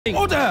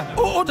Order!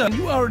 Order!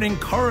 You are an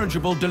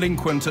incorrigible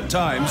delinquent at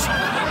times.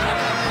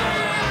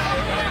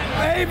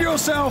 Behave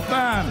yourself,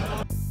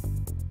 man!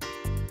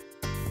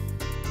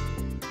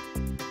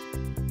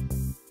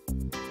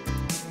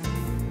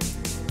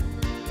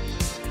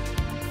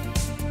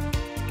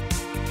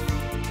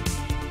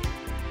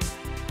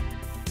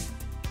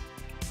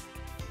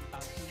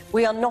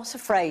 We are not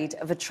afraid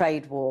of a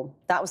trade war.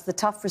 That was the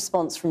tough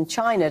response from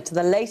China to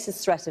the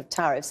latest threat of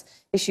tariffs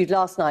issued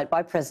last night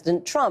by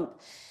President Trump.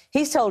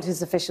 He's told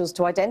his officials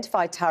to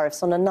identify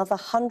tariffs on another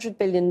 $100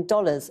 billion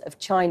of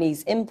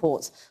Chinese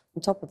imports,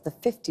 on top of the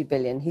 $50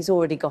 billion he's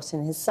already got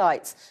in his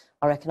sights.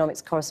 Our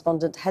economics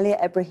correspondent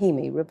Helia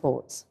Ebrahimi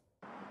reports.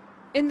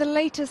 In the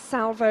latest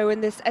salvo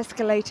in this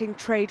escalating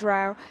trade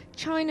row,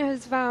 China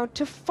has vowed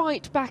to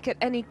fight back at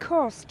any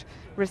cost,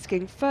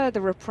 risking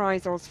further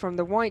reprisals from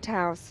the White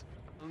House.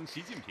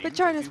 But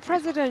China's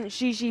President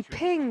Xi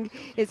Jinping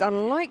is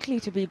unlikely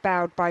to be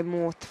bowed by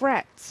more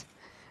threats.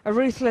 A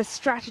ruthless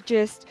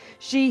strategist,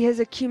 Xi has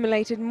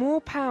accumulated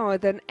more power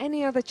than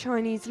any other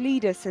Chinese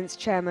leader since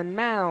Chairman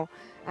Mao,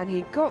 and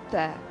he got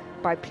there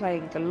by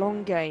playing the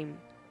long game.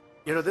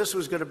 You know, this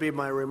was going to be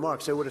my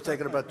remarks. It would have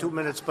taken about 2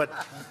 minutes, but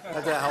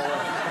that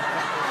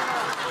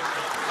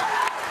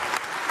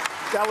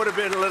would have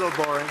been a little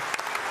boring.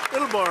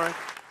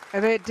 A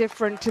bit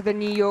different to the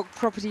New York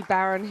property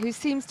baron who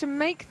seems to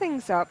make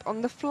things up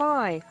on the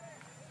fly.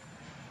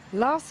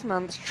 Last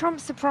month,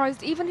 Trump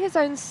surprised even his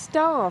own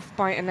staff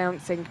by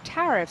announcing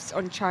tariffs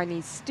on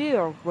Chinese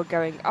steel were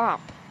going up.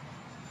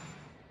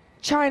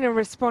 China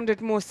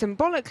responded more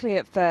symbolically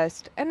at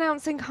first,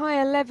 announcing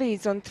higher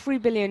levies on $3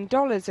 billion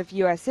of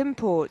US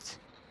imports.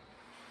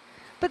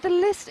 But the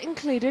list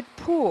included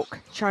pork,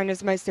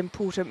 China's most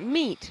important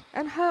meat,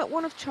 and hurt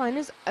one of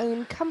China's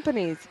own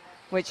companies,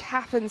 which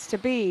happens to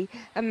be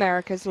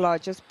America's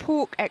largest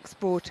pork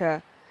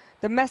exporter.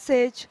 The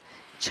message: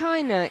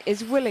 China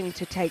is willing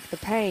to take the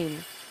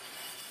pain.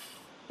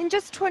 In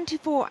just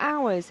 24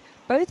 hours,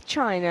 both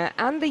China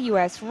and the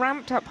US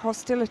ramped up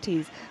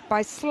hostilities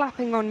by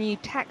slapping on new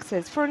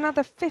taxes for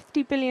another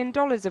 $50 billion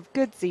of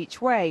goods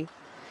each way.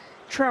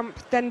 Trump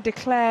then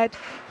declared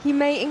he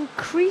may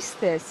increase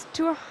this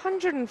to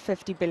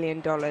 $150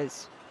 billion.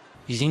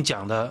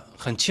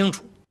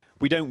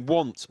 We don't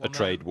want a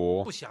trade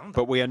war,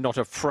 but we are not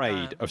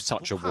afraid of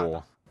such a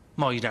war.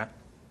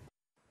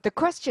 The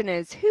question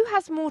is, who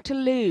has more to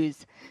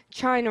lose?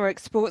 China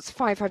exports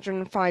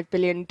 $505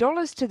 billion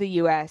to the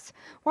US,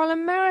 while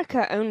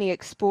America only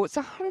exports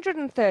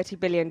 $130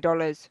 billion,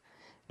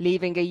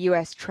 leaving a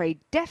US trade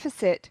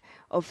deficit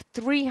of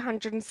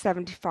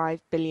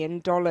 $375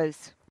 billion.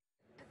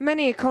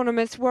 Many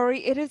economists worry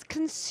it is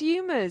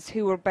consumers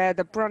who will bear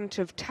the brunt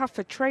of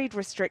tougher trade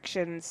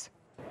restrictions.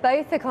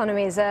 Both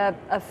economies are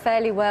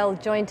fairly well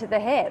joined at the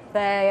hip.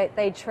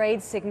 They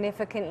trade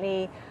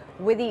significantly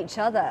with each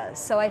other.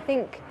 So I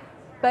think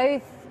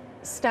both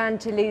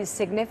stand to lose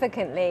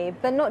significantly,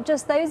 but not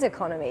just those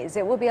economies.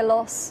 It will be a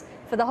loss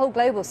for the whole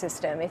global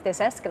system if this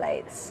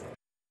escalates.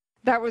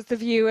 That was the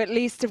view, at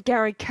least, of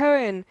Gary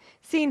Cohen,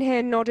 seen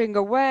here nodding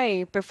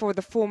away before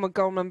the former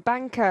Goldman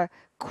banker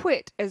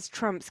quit as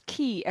Trump's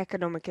key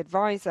economic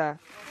advisor.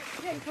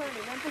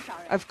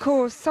 Of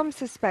course, some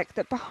suspect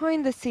that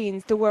behind the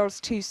scenes, the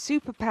world's two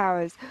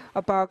superpowers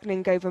are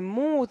bargaining over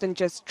more than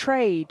just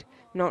trade,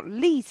 not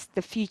least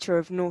the future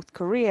of North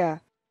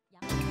Korea.